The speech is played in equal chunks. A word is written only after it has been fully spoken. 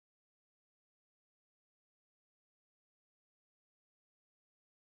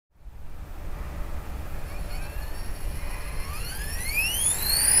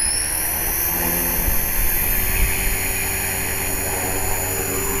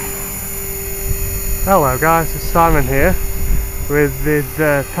Hello guys, it's Simon here with this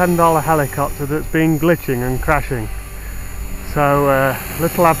 $10 helicopter that's been glitching and crashing. So a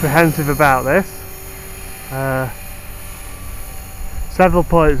little apprehensive about this. Several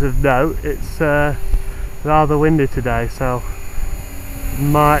points of note. It's rather windy today, so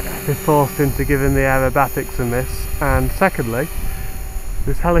might be forced into giving the aerobatics a miss. And secondly,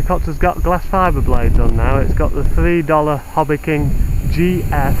 this helicopter's got glass fibre blades on now. It's got the $3 Hobby King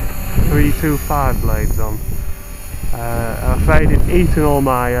GF325 blades on. I'm afraid it's eaten all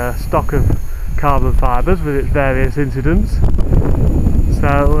my stock of carbon fibres with its various incidents,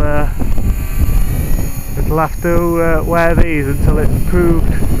 so it'll have to wear these until it's proved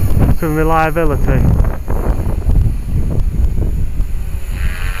some reliability.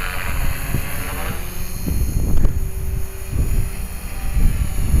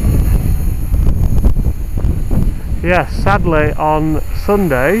 Yes, sadly on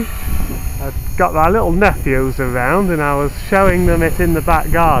Sunday I got my little nephews around and I was showing them it in the back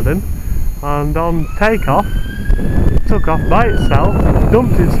garden, and on takeoff it took off by itself,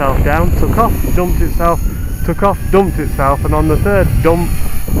 dumped itself down, took off, dumped itself, took off, dumped itself, and on the third dump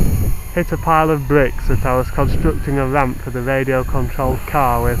hit a pile of bricks that I was constructing a ramp for the radio controlled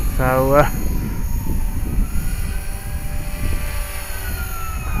car with. So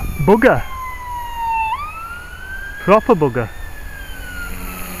bugger. Proper bugger.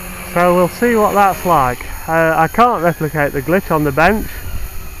 So we'll see what that's like. I can't replicate the glitch on the bench.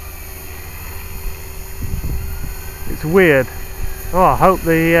 It's weird. Oh, I hope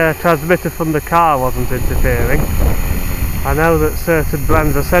the transmitter from the car wasn't interfering. I know that certain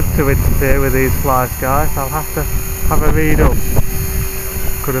brands are said to interfere with these fly skies. I'll have to have a read up.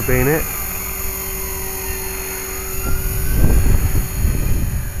 Could have been it.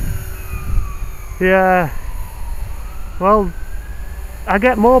 Yeah. Well, I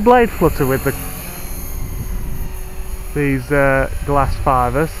get more blade flutter with these glass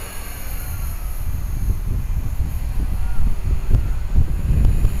fibres.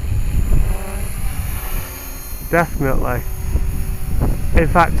 Definitely. In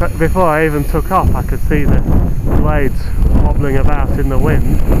fact, before I even took off, I could see the blades wobbling about in the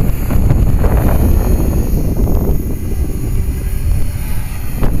wind.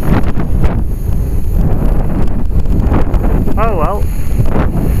 Oh well,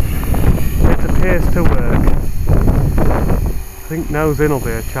 it appears to work. I think nose in will be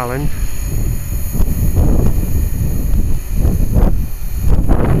a challenge.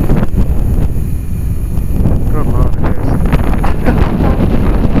 Good lord, it is.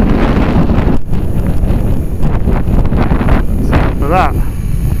 So for that.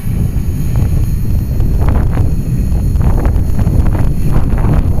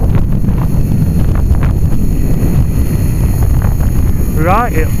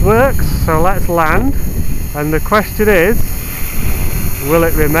 Right, it works, so let's land, and the question is, will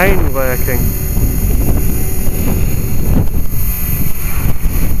it remain working?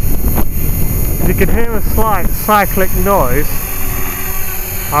 You can hear a slight cyclic noise.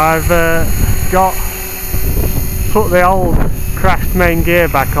 I've put the old crashed main gear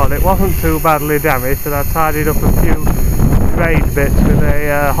back on. It wasn't too badly damaged, and I tidied up a few frayed bits with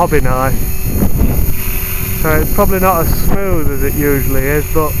a hobby knife. So it's probably not as smooth as it usually is,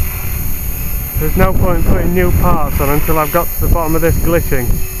 but there's no point putting new parts on until I've got to the bottom of this glitching.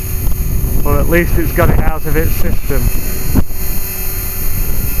 Or at least it's got it out of its system.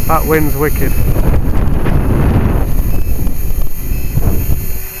 That wind's wicked.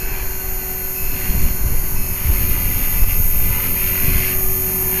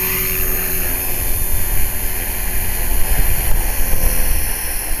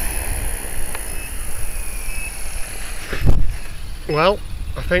 Well,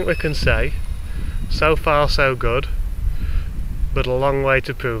 I think we can say, so far so good, but a long way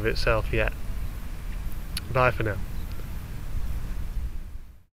to prove itself yet. Bye for now.